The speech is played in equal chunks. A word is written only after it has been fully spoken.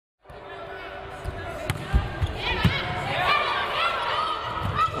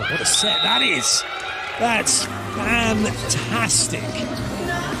a set that is. That's fantastic.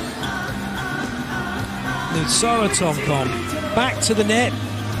 Nootsara Tomkom back to the net,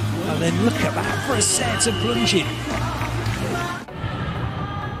 and then look at that for a set of plunging.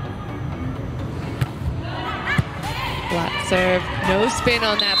 Flat serve, no spin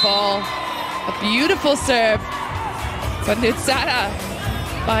on that ball. A beautiful serve, but Nootsara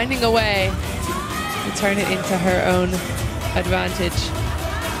finding a way to turn it into her own advantage.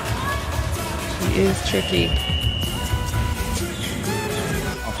 She is tricky.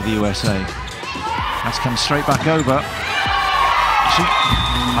 After the USA, that's come straight back over.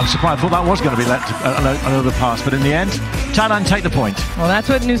 I'm surprised. I thought that was going to be another pass, but in the end, Thailand take the point. Well, that's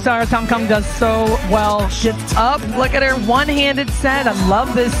what Nootsara Tomkom does so well. Gets up, look at her one-handed set. I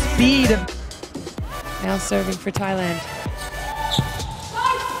love this speed. Now serving for Thailand.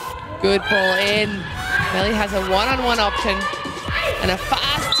 Good ball in. Melly has a one-on-one option. And a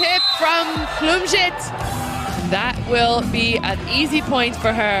fast tip from Plumjit. That will be an easy point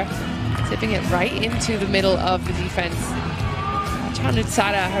for her. Tipping it right into the middle of the defense.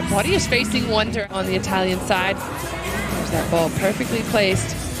 Nootsara, her body is facing wonder on the Italian side. There's that ball perfectly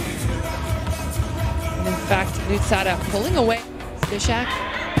placed. And in fact, Nootsara pulling away. Bishak.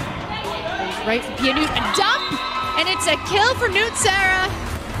 Right for Pianut, a dump! And it's a kill for Nootsara.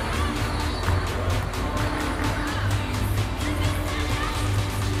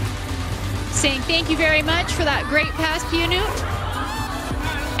 Saying thank you very much for that great pass, Pianut.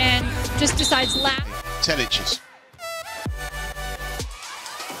 And just decides lap. 10 inches.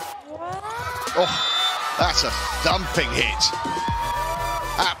 Oh, that's a thumping hit.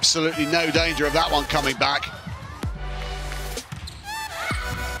 Absolutely no danger of that one coming back.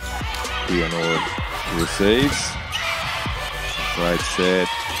 Pianut receives. Great set.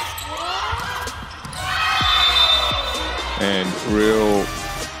 And real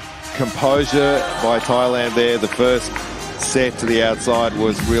composure by Thailand there. The first set to the outside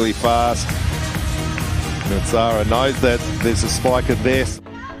was really fast. Nootsara knows that there's a spike at this.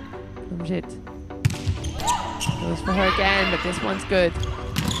 Goes for her again, but this one's good.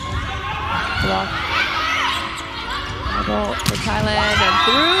 Block. Ball for Thailand and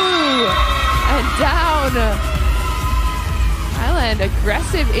through and down. Thailand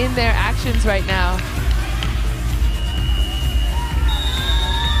aggressive in their actions right now.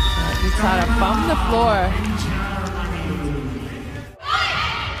 Nootsara from the floor.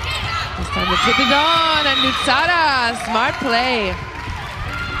 This time to tip it on, and Nootsara, smart play.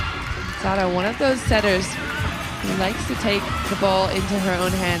 Nootsara, one of those setters who likes to take the ball into her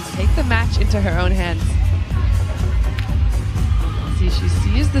own hands, take the match into her own hands. See, she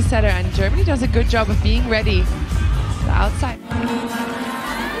sees the setter, and Germany does a good job of being ready. The outside.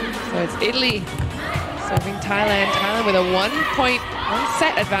 So it's Italy serving Thailand. Thailand with a one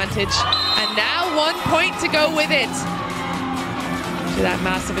set advantage, and now 1 point to go with it. To that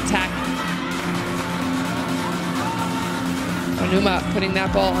massive attack. Onuma putting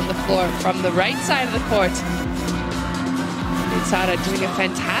that ball on the floor from the right side of the court. Nootsara doing a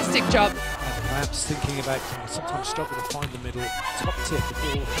fantastic job. Perhaps thinking about sometimes struggle to find the middle. Top tip, the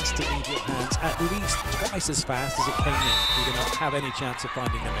ball has to leave your hands at least twice as fast as it came in. You're going to have any chance of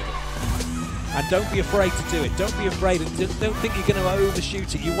finding the middle. And don't be afraid to do it. Don't be afraid, and don't think you're going to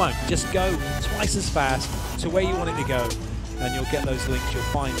overshoot it. You won't. Just go twice as fast to where you want it to go, and you'll get those links. You'll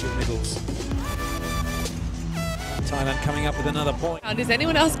find your middles. Thailand coming up with another point. Is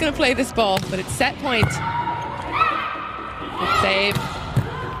anyone else going to play this ball? But it's set point. Good save.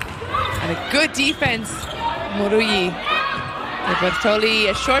 And a good defense. Muruyi. Bertoli,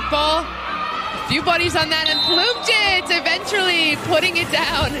 a short ball. A few bodies on that, and Plumjit eventually putting it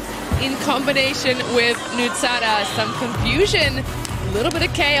down in combination with Nootsara. Some confusion, a little bit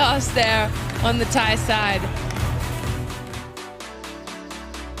of chaos there on the Thai side.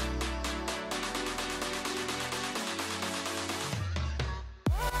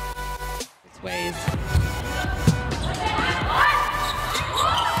 Ways.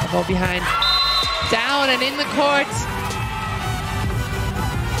 The ball behind. Down and in the court.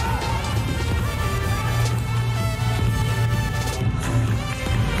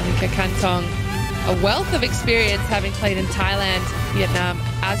 Kantong, a wealth of experience having played in Thailand, Vietnam,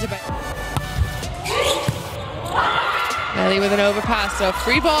 Azerbaijan. Melly with an overpass, so a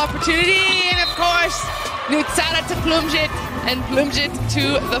free ball opportunity, and of course, Nootsara to Plumjit, and Plumjit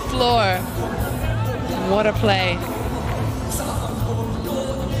to the floor. What a play.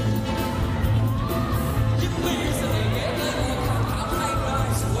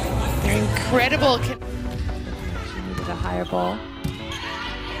 They're incredible. She needed a higher ball.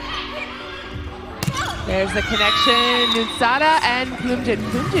 There's the connection, Nootsara and Plumjit.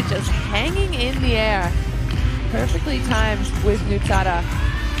 Plumjit just hanging in the air. Perfectly timed with Nootsara.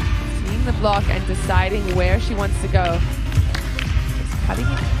 Seeing the block and deciding where she wants to go. Just cutting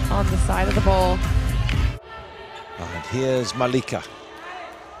it on the side of the ball. And here's Malika.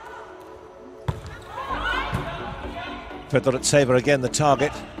 Fedoret again, the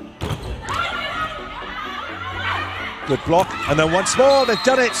target. Good block, and then once more, they've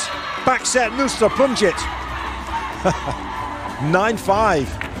done it. Back set, Nootsara Plumjit. 9-5.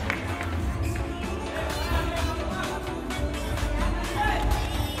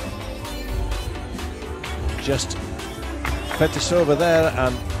 Just Fetisova there,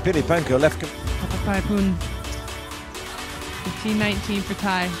 and Pilipenko left. 15-19 for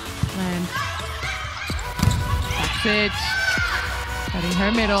Thailand. That's it. Cutting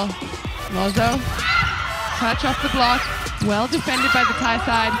her middle. Lozo. Touch off the block. Well defended by the Thai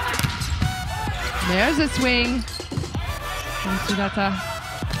side. There's a swing. From Sudata.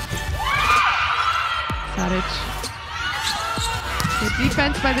 Sadic. Good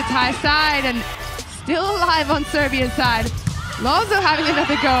defense by the Thai side, and still alive on Serbia's side. Lozo having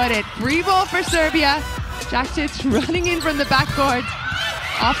another go at it. Free ball for Serbia. Jakcic running in from the backboard.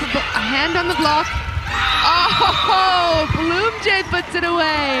 Off a hand on the block. Oh, Plumjit puts it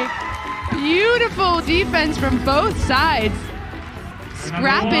away. Beautiful defense from both sides.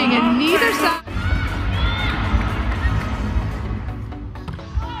 Scrapping and neither side.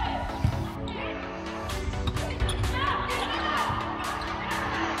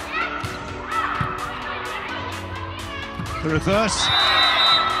 The reverse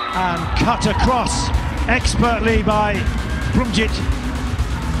and cut across expertly by Plumjit.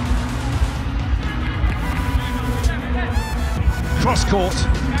 Cross court,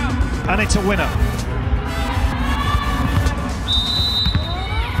 and it's a winner.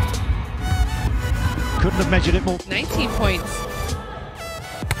 Couldn't have measured it more. 19 points.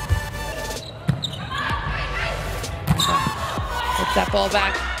 Puts that ball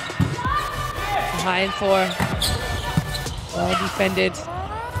back. High and 4. Well defended.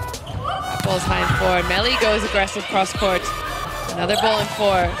 That ball's high and 4. Melli goes aggressive cross court. Another ball in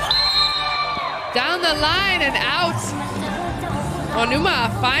 4. Down the line and out. Onuma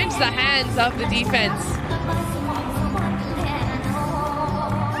finds the hands of the defense.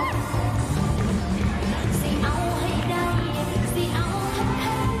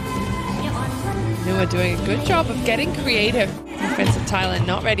 Onuma doing a good job of getting creative. Defensive Thailand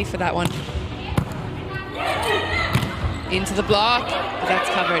not ready for that one. Into the block, but that's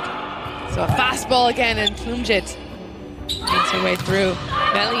covered. So a fast ball again, and Plumjit makes her way through.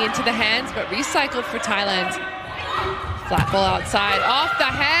 Melli into the hands, but recycled for Thailand. Flat ball outside, off the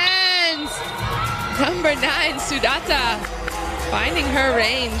hands! Number 9, Sudata, finding her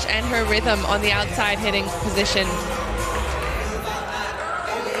range and her rhythm on the outside hitting position.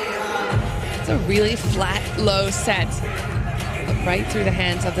 It's a really flat, low set, but right through the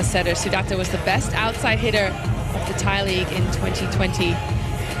hands of the setter. Sudata was the best outside hitter of the Thai League in 2020. You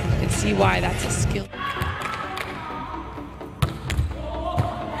can see why that's a skill.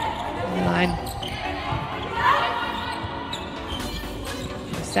 Line.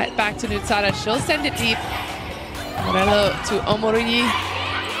 Set back to Nootsara. She'll send it deep. Morello to Omorui.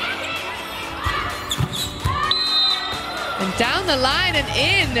 And down the line and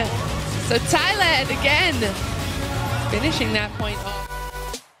in. So Thailand again finishing that point off.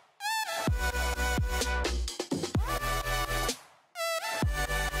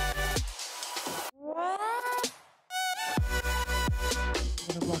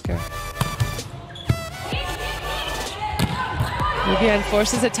 Rubian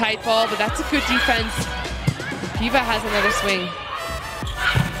forces a tight ball, but that's a good defense. Piva has another swing.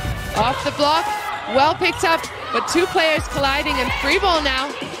 Off the block, well picked up, but 2 players colliding and free ball now.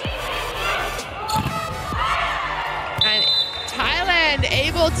 And Thailand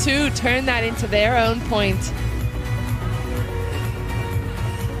able to turn that into their own point.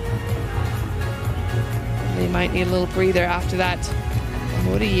 They might need a little breather after that.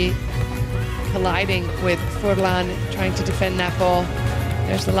 Moriyi colliding with Furlan, trying to defend that ball.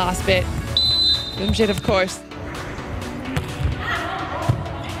 There's the last bit. Plumjit, of course.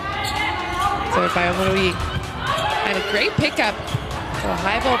 Served by Omorui. And a great pickup. So a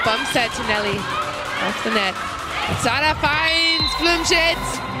high ball bump set to Nelly. Off the net. Nootsara finds Plumjit.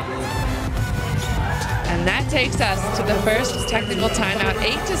 And that takes us to the first technical timeout.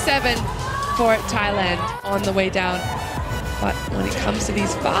 8-7 for Thailand on the way down. But when it comes to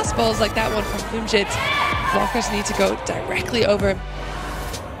these fast balls like that one from Plumjit, blockers need to go directly over.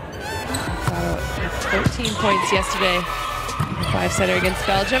 13 points yesterday. 5-setter against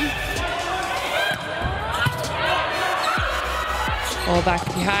Belgium. Ball back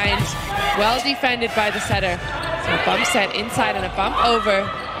behind. Well defended by the setter. So a bump set inside and a bump over.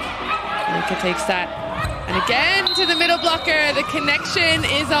 Mika takes that. And again to the middle blocker. The connection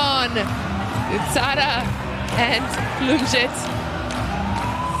is on. Nootsara and Klumjit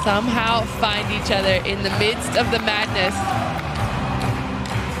somehow find each other in the midst of the madness.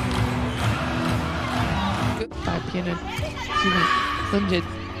 By Klumjit.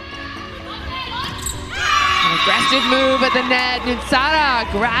 An aggressive move at the net. Nootsara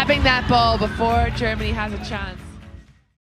grabbing that ball before Germany has a chance.